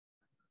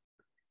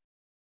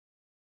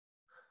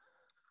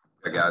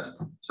Okay, guys.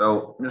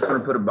 So I'm just going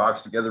to put a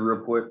box together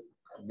real quick.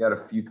 I've got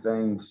a few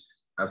things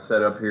I've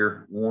set up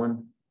here.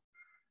 One,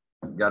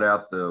 got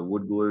out the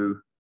wood glue.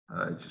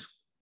 It's just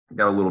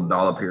got a little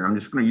dollop here. I'm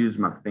just going to use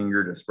my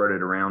finger to spread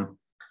it around.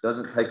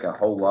 Doesn't take a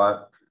whole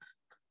lot,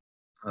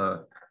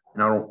 and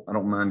I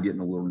don't mind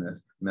getting a little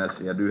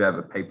messy. I do have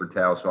a paper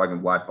towel so I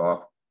can wipe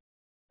off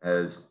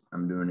as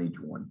I'm doing each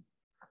one.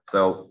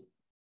 So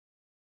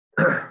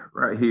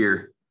right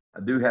here, I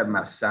do have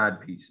my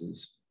side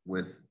pieces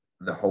with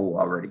the hole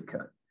already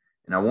cut.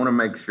 And I want to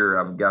make sure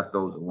I've got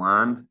those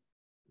aligned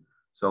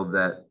so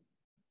that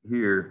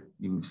here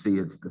you can see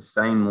it's the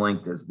same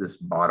length as this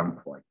bottom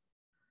plate.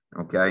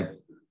 Okay,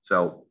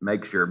 so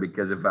make sure,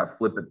 because if I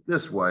flip it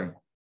this way,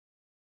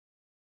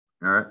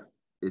 all right,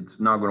 it's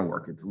not going to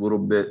work. It's a little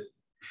bit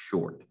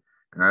short.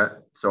 All right,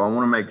 so I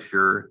want to make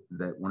sure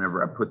that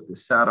whenever I put the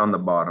side on the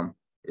bottom,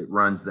 it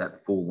runs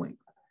that full length.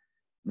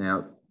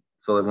 Now,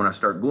 so that when I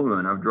start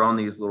gluing, I've drawn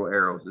these little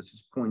arrows. This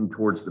is pointing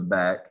towards the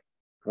back.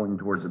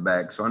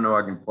 So I know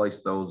I can place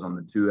those on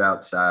the two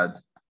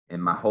outsides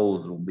and my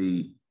holes will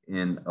be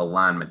in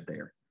alignment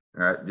there.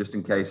 All right, just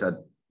in case I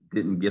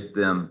didn't get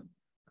them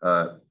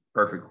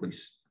perfectly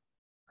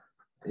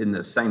in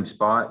the same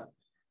spot.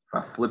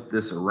 If I flip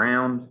this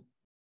around,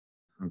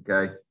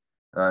 okay,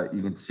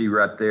 you can see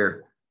right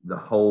there, the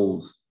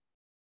holes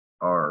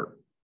are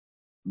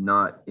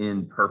not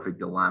in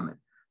perfect alignment.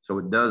 So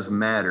it does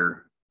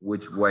matter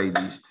which way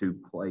these two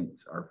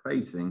plates are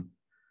facing.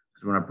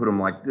 Because when I put them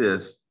like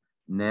this,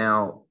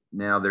 now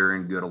they're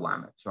in good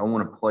alignment. So I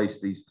want to place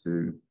these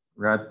two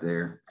right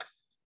there,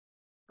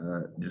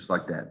 just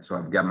like that. So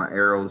I've got my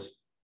arrows.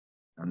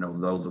 I know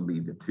those will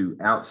be the two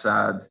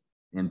outsides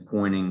and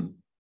pointing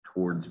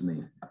towards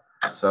me.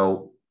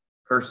 So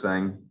first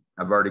thing,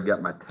 I've already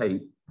got my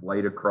tape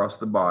laid across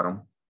the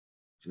bottom,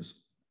 just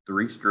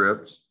 3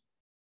 strips.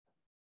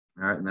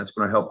 All right, and that's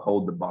going to help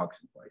hold the box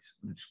in place.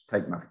 Just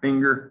take my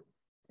finger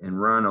and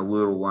run a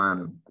little line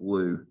of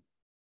glue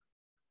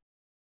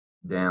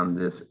down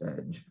this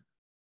edge.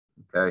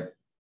 Okay.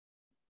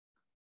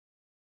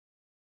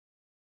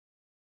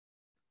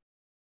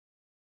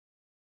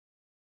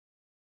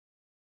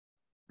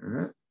 All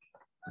right,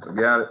 so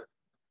got it.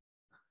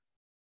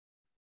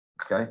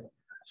 Okay,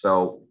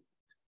 so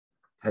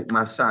take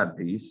my side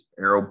piece,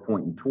 arrow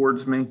pointing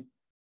towards me.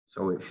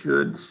 So it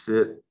should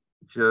sit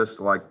just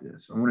like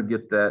this. I'm going to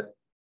get that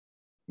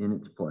in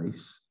its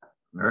place.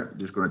 All right,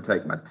 just going to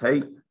take my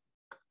tape.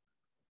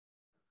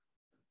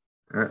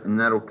 All right, and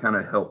that'll kind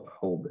of help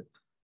hold it.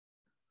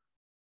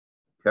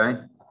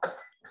 Okay.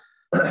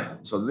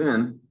 So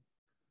then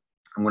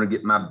I'm going to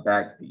get my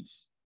back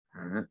piece.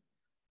 All right.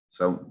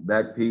 So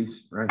back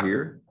piece right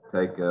here,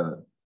 take a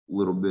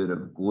little bit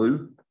of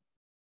glue,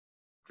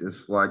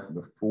 just like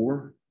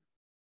before,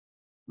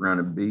 run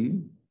a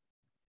bead.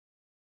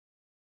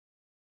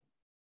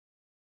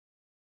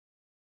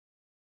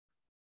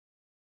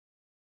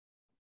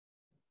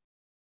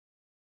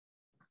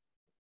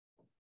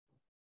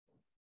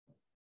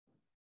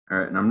 All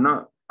right, and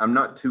I'm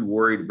not too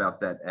worried about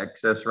that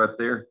excess right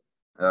there,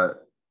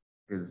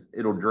 because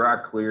it'll dry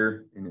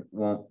clear and it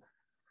won't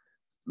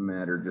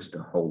matter just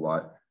a whole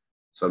lot.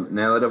 So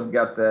now that I've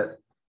got that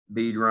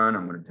bead run,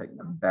 I'm going to take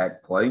my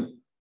back plate.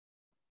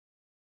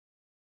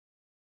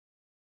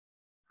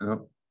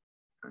 Oh,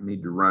 I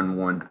need to run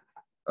one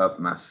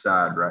up my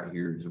side right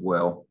here as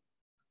well.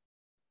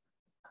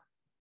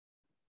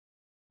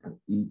 At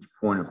each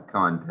point of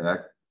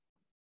contact.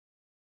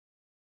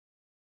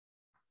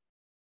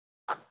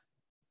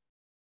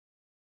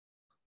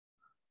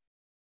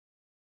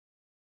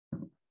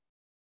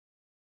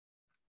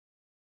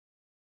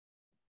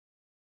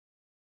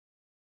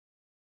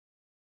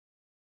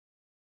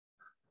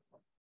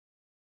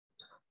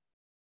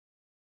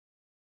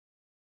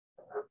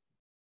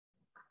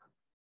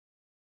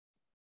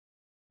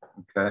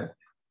 Okay.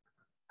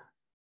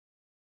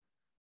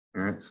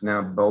 All right, so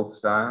now both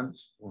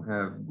sides will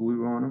have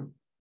glue on them.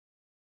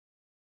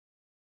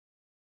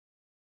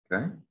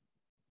 Okay,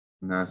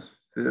 nice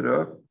fit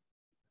up.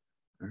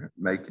 All right,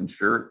 making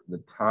sure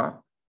the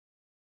top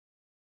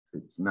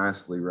fits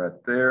nicely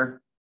right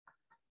there.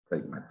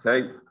 Take my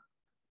tape,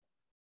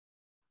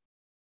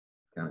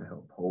 kind of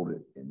help hold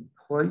it in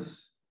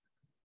place.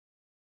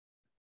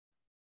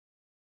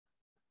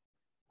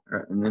 All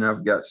right, and then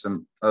I've got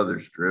some other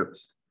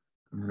strips.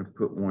 I'm going to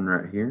put one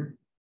right here.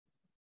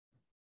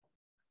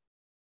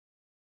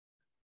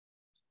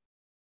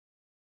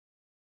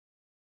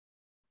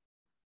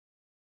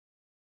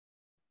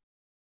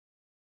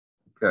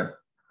 Okay.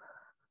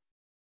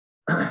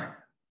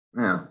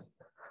 Now,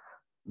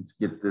 let's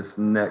get this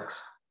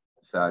next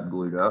side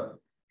glued up.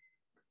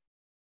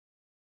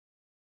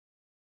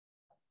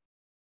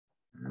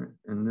 All right,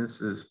 and this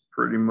is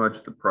pretty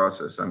much the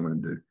process I'm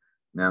going to do.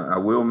 Now, I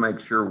will make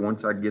sure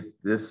once I get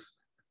this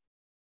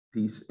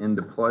piece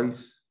into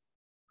place,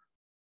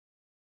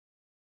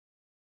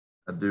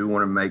 I do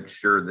want to make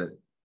sure that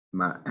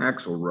my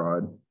axle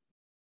rod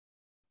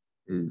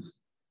is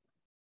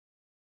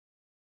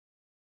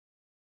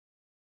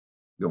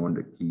going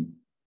to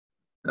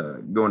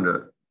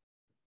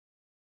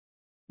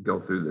go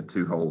through the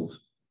 2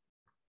 holes.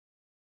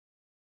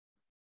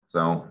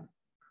 So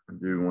I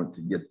do want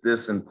to get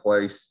this in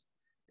place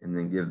and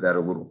then give that a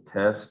little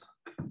test.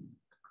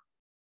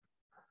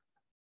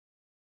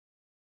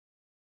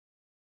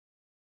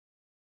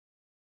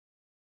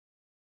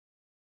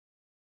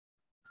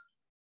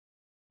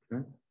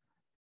 Okay.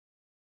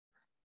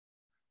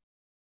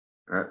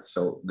 All right,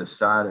 so the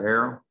side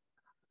arrow,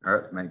 all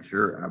right, make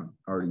sure I've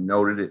already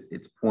noted it.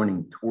 It's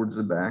pointing towards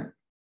the back.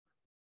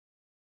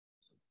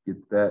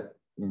 Get that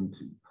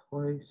into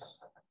place.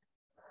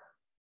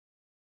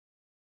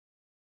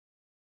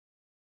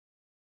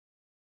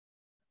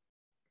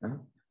 Okay.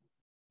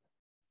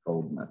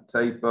 Fold my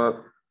tape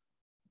up.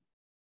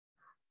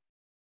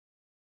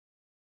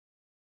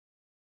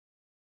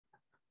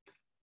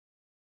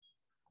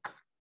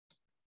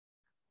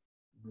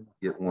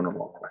 Get one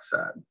along my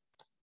side.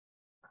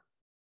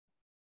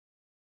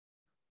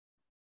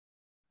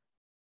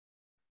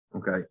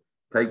 Okay,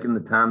 taking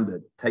the time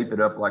to tape it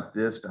up like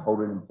this to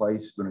hold it in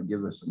place is going to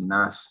give us a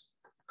nice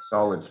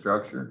solid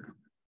structure.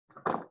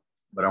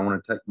 But I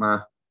want to take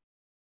my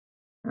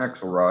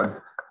axle rod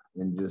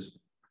and just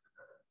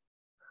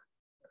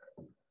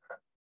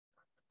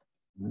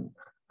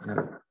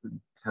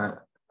tight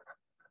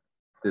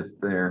fit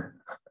there.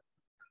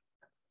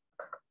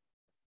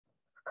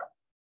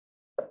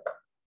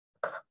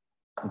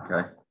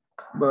 Okay,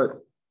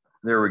 but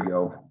there we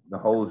go. The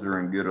holes are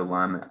in good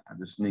alignment. I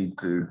just need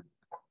to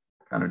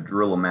kind of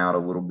drill them out a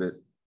little bit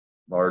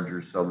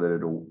larger so that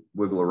it'll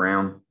wiggle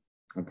around.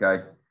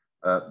 Okay,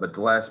 but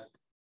the last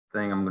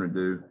thing I'm going to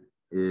do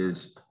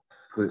is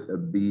put a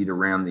bead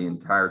around the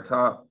entire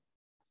top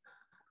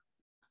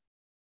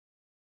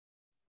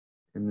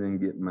and then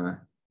get my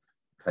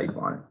tape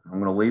on it. I'm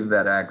going to leave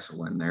that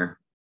axle in there.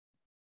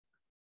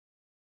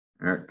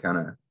 All right, kind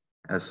of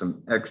has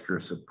some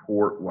extra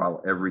support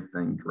while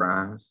everything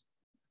dries.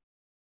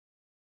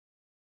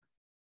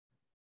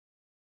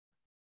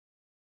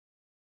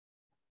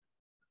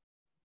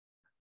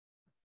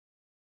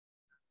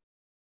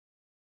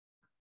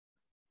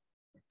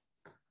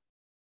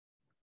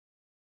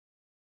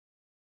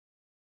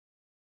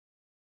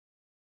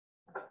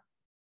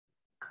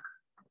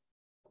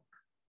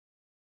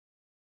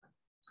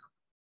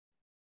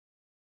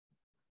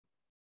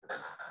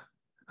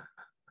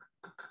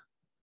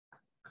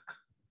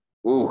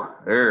 Ooh,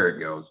 there it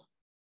goes.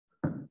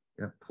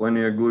 Got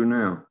plenty of glue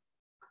now.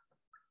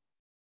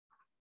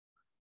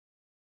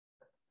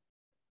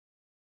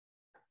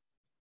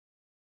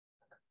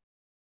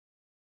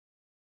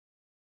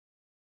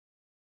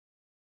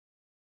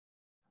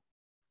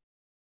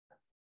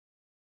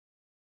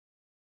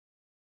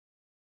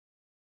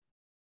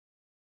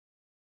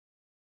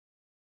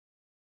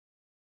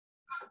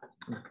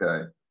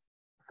 Okay.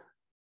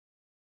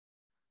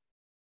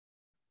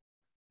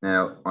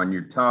 Now on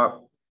your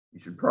top, you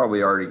should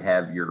probably already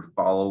have your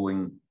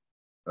following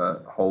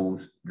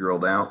holes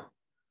drilled out,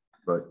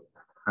 but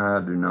I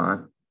do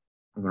not.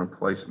 I'm going to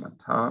place my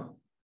top.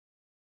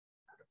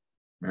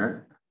 All right.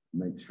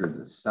 Make sure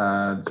the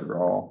sides are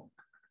all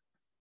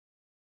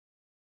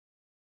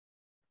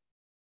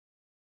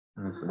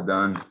nicely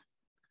done.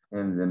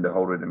 And then to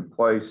hold it in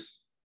place,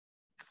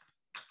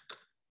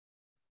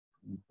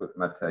 put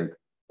my tape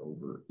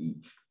over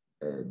each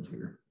edge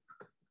here.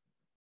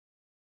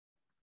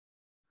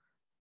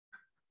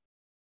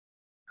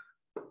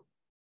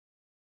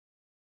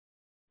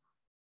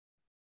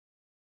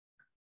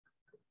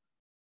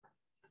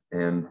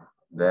 And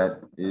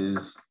that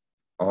is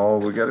all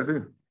we got to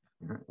do.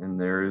 And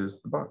there is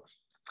the box.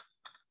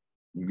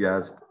 You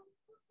guys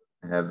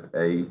have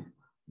a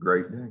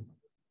great day.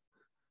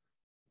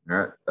 All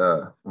right.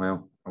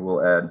 Well, I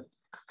will add,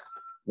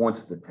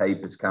 once the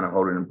tape is kind of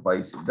holding in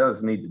place, it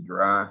does need to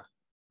dry,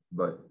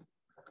 but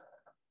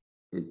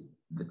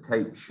the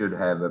tape should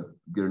have a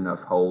good enough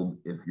hold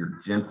if you're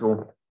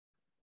gentle.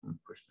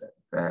 Push that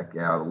back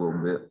out a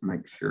little bit,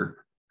 make sure.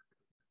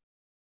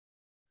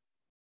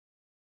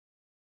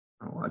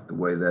 I like the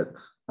way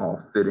that's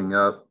all fitting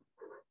up.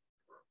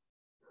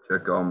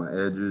 Check all my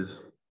edges.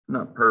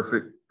 Not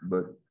perfect,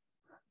 but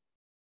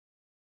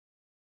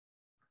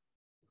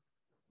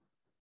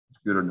it's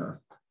good enough.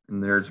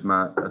 And there's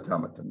my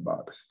Automata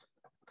Box.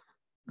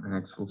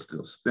 Axle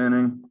still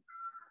spinning.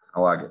 I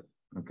like it.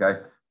 Okay.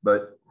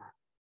 But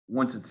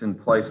once it's in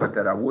place like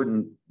that, I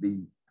wouldn't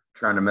be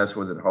trying to mess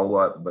with it a whole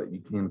lot, but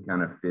you can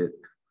kind of fit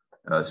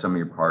some of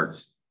your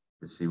parts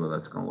to see what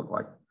that's going to look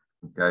like.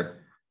 Okay.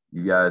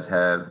 You guys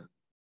have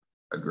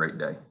a great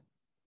day.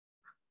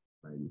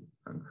 Maybe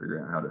I can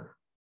figure out how to